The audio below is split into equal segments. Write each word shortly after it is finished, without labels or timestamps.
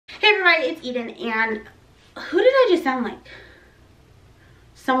everybody, it's Eden, and who did I just sound like?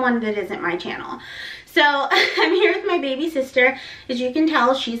 Someone that isn't my channel. So I'm here with my baby sister. As you can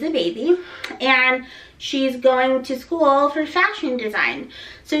tell, she's a baby, and she's going to school for fashion design.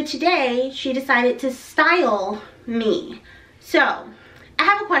 So today she decided to style me. So I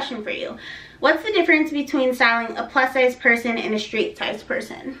have a question for you. What's the difference between styling a plus size person and a straight size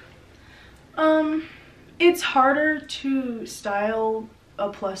person? It's harder to style a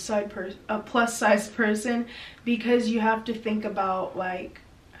plus size person because you have to think about like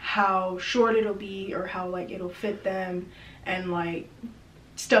how short it'll be or how like it'll fit them and like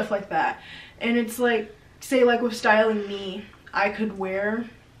stuff like that. And it's like, say like with styling me, I could wear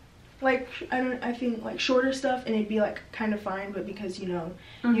like I think like shorter stuff and it'd be like kind of fine, but because you know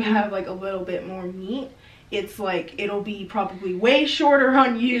you have like a little bit more meat, it's like it'll be probably way shorter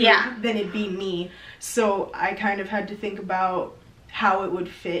on you than it'd be me. So I kind of had to think about how it would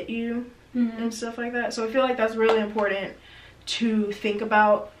fit you and stuff like that. So I feel like that's really important to think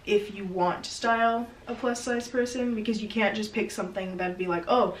about if you want to style a plus size person, because you can't just pick something that'd be like,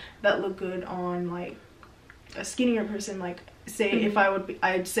 oh, that look good on like a skinnier person. Like say if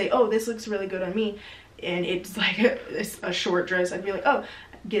I'd say, oh, this looks really good on me, and it's like a short dress, I'd be like, oh,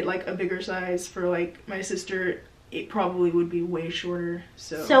 get like a bigger size. For like my sister, it probably would be way shorter.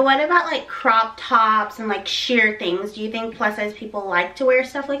 So what about like crop tops and like sheer things? Do you think plus size people like to wear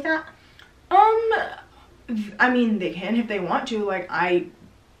stuff like that? I mean, they can if they want to. Like, I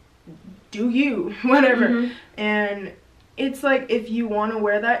do you, whatever. And it's like, if you want to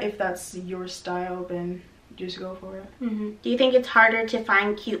wear that, if that's your style, then just go for it. Do you think it's harder to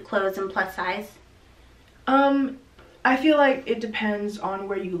find cute clothes in plus size? I feel like it depends on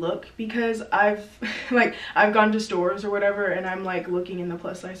where you look, because I've gone to stores or whatever, and I'm like looking in the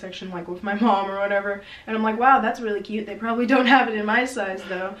plus size section like with my mom or whatever, and I'm like, wow, that's really cute. They probably don't have it in my size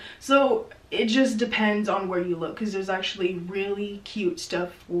though. So it just depends on where you look, because there's actually really cute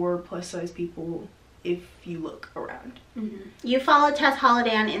stuff for plus size people if you look around. You follow Tess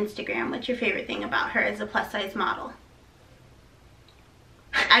Holiday on Instagram. What's your favorite thing about her as a plus size model?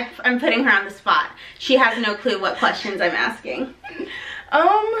 I'm putting her on the spot. She has no clue what questions I'm asking.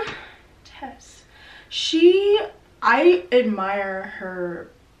 Tess. I admire her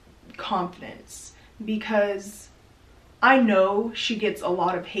confidence, because I know she gets a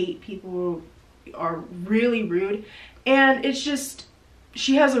lot of hate. People are really rude, and it's just,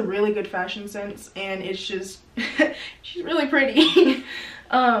 she has a really good fashion sense, and it's just, she's really pretty.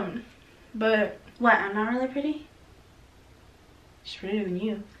 But what, I'm not really pretty? She's prettier than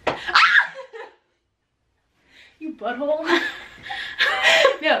you. You butthole.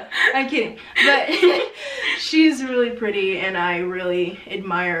 No, I'm kidding. But she's really pretty, and I really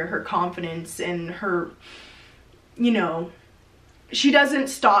admire her confidence and her, you know, she doesn't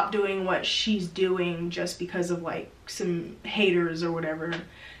stop doing what she's doing just because of like some haters or whatever.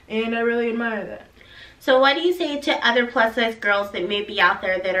 And I really admire that. So what do you say to other plus size girls that may be out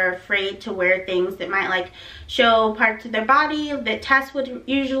there that are afraid to wear things that might like show parts of their body that Tess would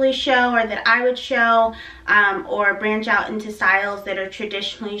usually show, or that I would show, or branch out into styles that are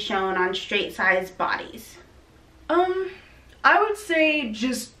traditionally shown on straight size bodies? I would say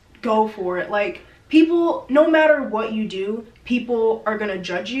just go for it. Like, people, no matter what you do, people are gonna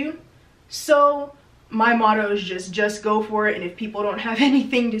judge you. So my motto is just go for it, and if people don't have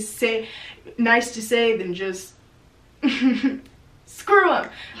anything to say, nice to say, then just screw them.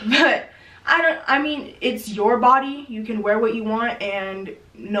 But I mean, it's your body. You can wear what you want, and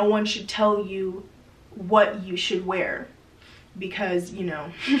no one should tell you what you should wear, because, you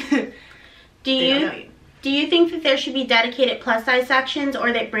know, Do you think that there should be dedicated plus size sections,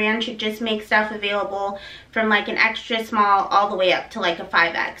 or that brands should just make stuff available from like an extra small all the way up to like a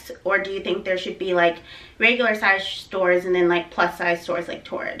 5X? Or do you think there should be like regular size stores and then like plus size stores like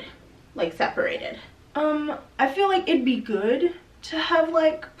Torrid, like separated? I feel like it'd be good to have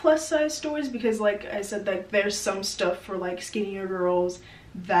like plus size stores, because like I said, like there's some stuff for like skinnier girls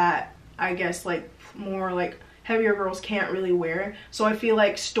that I guess like more like heavier girls can't really wear. So I feel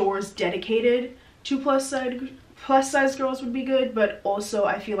like stores dedicated to plus size girls would be good, but also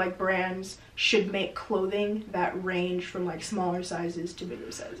I feel like brands should make clothing that range from like smaller sizes to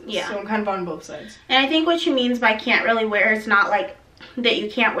bigger sizes. Yeah. So I'm kind of on both sides. And I think what she means by can't really wear is not like that you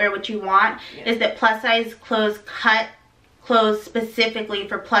can't wear what you want, is that plus size clothes cut clothes specifically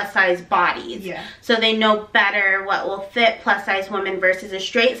for plus size bodies. Yeah. So they know better what will fit plus size women versus a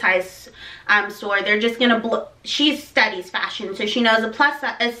straight size store. They're just gonna she studies fashion, so she knows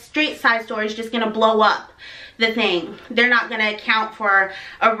a straight size store is just gonna blow up the thing. They're not gonna account for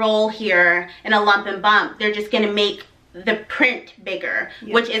a roll here and a lump and bump. They're just gonna make the print bigger,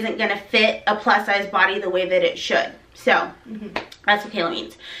 which isn't going to fit a plus size body the way that it should. So that's what Kayla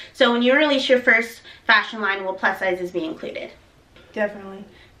means. So when you release your first fashion line, will plus sizes be included? Definitely,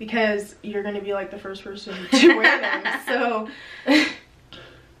 because you're going to be like the first person to wear them. So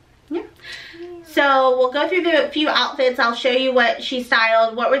yeah. So we'll go through the few outfits. I'll show you what she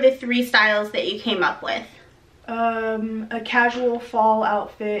styled. What were the 3 styles that you came up with? A casual fall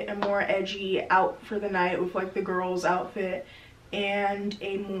outfit, a more edgy out for the night with like the girls outfit, and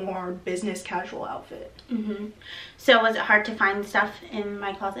a more business casual outfit. So was it hard to find stuff in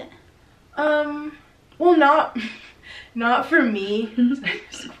my closet? Well, not for me.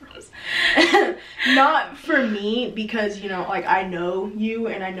 Not for me, because, you know, like, I know you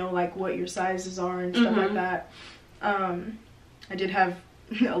and I know like what your sizes are and stuff like that. I did have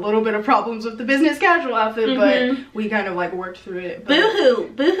a little bit of problems with the business casual outfit, but we kind of like worked through it.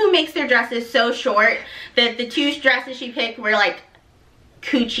 Boohoo makes their dresses so short that the 2 dresses she picked were like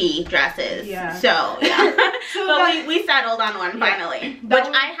coochie dresses. Yeah. So yeah. But we settled on one finally, which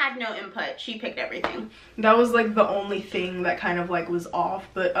I had no input. She picked everything. That was like the only thing that kind of like was off,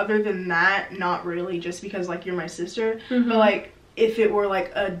 but other than that, not really, just because like you're my sister. But like if it were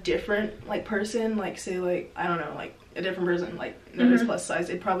like a different like person, like say like, I don't know, like a different person like that is plus size,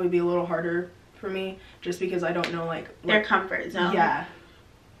 it'd probably be a little harder for me, just because I don't know like their comfort zone. Yeah.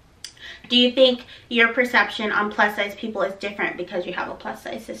 Do you think your perception on plus size people is different because you have a plus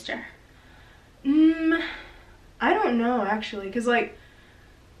size sister? I don't know, actually, because like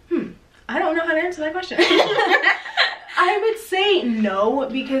I don't know how to answer that question. I would say no,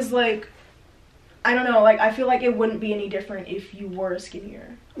 because like I don't know, like I feel like it wouldn't be any different if you were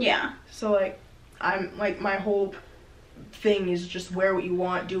skinnier. Yeah. So like I'm like, my whole thing is just wear what you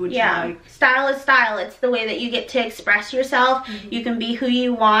want, do what you like. Style is style. It's the way that you get to express yourself. You can be who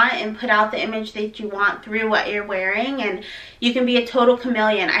you want and put out the image that you want through what you're wearing, and you can be a total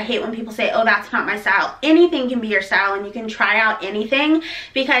chameleon. I hate when people say, oh, that's not my style. Anything can be your style, and you can try out anything,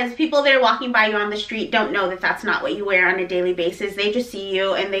 because people that are walking by you on the street don't know that that's not what you wear on a daily basis. They just see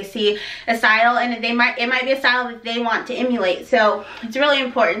you and they see a style, and it might be a style that they want to emulate. So it's really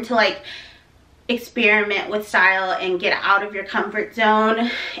important to like experiment with style and get out of your comfort zone.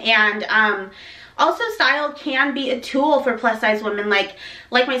 And also, style can be a tool for plus size women. Like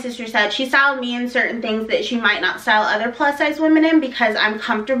my sister said, she styled me in certain things that she might not style other plus size women in, because I'm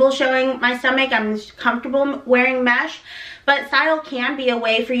comfortable showing my stomach, I'm comfortable wearing mesh. But style can be a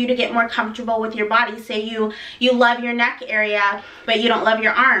way for you to get more comfortable with your body. Say you love your neck area, but you don't love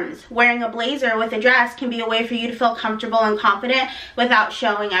your arms. Wearing a blazer with a dress can be a way for you to feel comfortable and confident without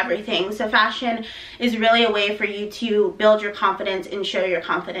showing everything. So fashion is really a way for you to build your confidence and show your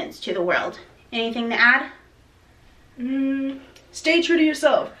confidence to the world. Anything to add? Stay true to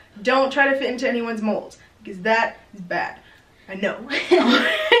yourself. Don't try to fit into anyone's molds, because that is bad. I know.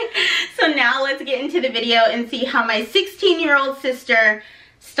 So now let's get into the video and see how my 16-year-old sister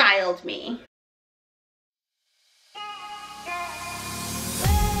styled me.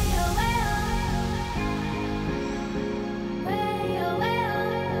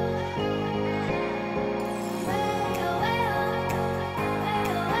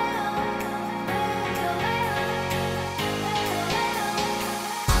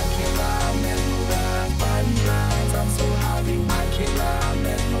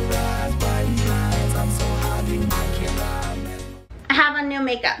 I have on no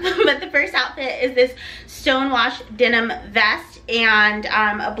makeup, but the first outfit is this stonewash denim vest and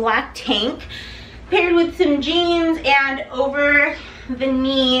a black tank paired with some jeans and over the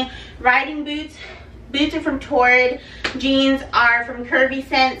knee riding boots. Boots are from Torrid, jeans are from Curvy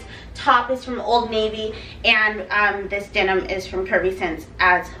Sense, top is from Old Navy, and this denim is from Curvy Sense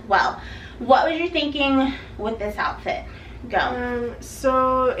as well. What was your thinking with this outfit? Go.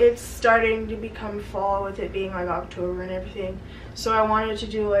 So it's starting to become fall, with it being like October and everything. So I wanted to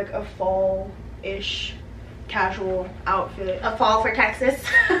do like a fall-ish casual outfit. A fall for Texas?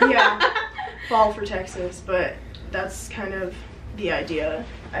 Yeah, fall for Texas, but that's kind of the idea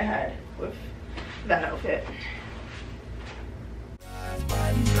I had with that outfit.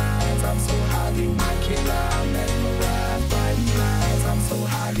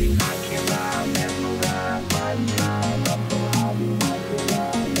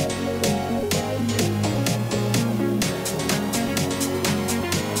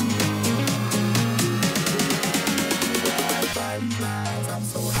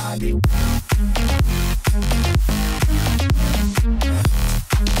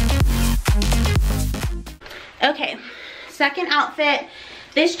 Okay, second outfit.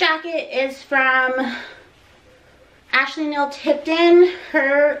 This jacket is from Ashley Neal Tipton,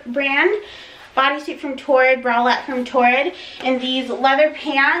 her brand. bodysuit from Torrid, bralette from Torrid, and these leather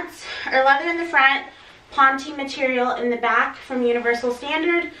pants, or leather in the front, ponte material in the back from Universal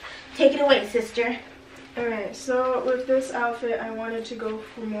Standard. Take it away, sister. Alright, so with this outfit, I wanted to go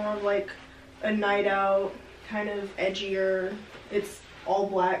for more of like a night out, kind of edgier. It's all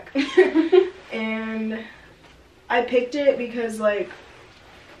black. And I picked it because like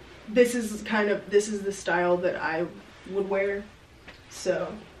this is the style that I would wear.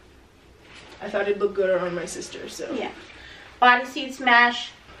 So I thought it'd look good on my sister, so. Yeah. Bodysuits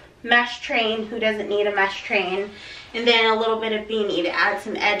mesh train, who doesn't need a mesh train? And then a little bit of beanie to add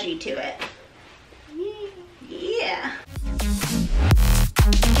some edgy to it. Yeah.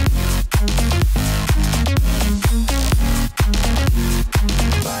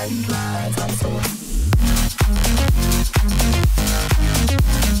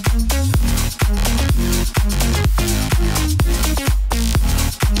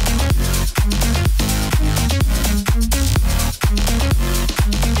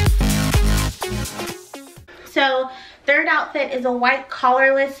 So third outfit is a white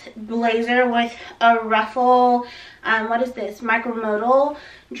collarless blazer with a ruffle, what is this, micromodal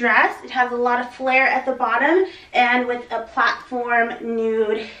dress. It has a lot of flare at the bottom and with a platform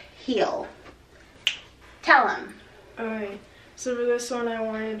nude heel. Tell them. Alright, so for this one I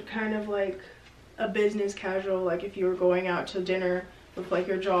wanted kind of like a business casual, like if you were going out to dinner with like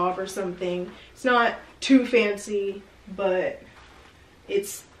your job or something. It's not too fancy, but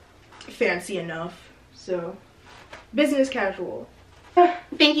it's fancy enough. So, business casual.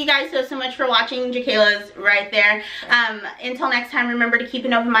 Thank you guys so much for watching. Kayla's right there. Until next time, remember to keep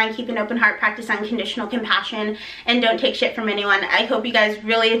an open mind, keep an open heart, practice unconditional compassion, and don't take shit from anyone. I hope you guys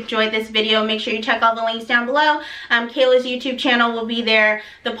really enjoyed this video. Make sure you check all the links down below. Kayla's YouTube channel will be there,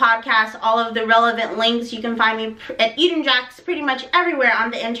 the podcast, all of the relevant links. You can find me at EdynNicolette pretty much everywhere on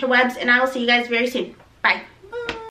the interwebs, and I will see you guys very soon. Bye.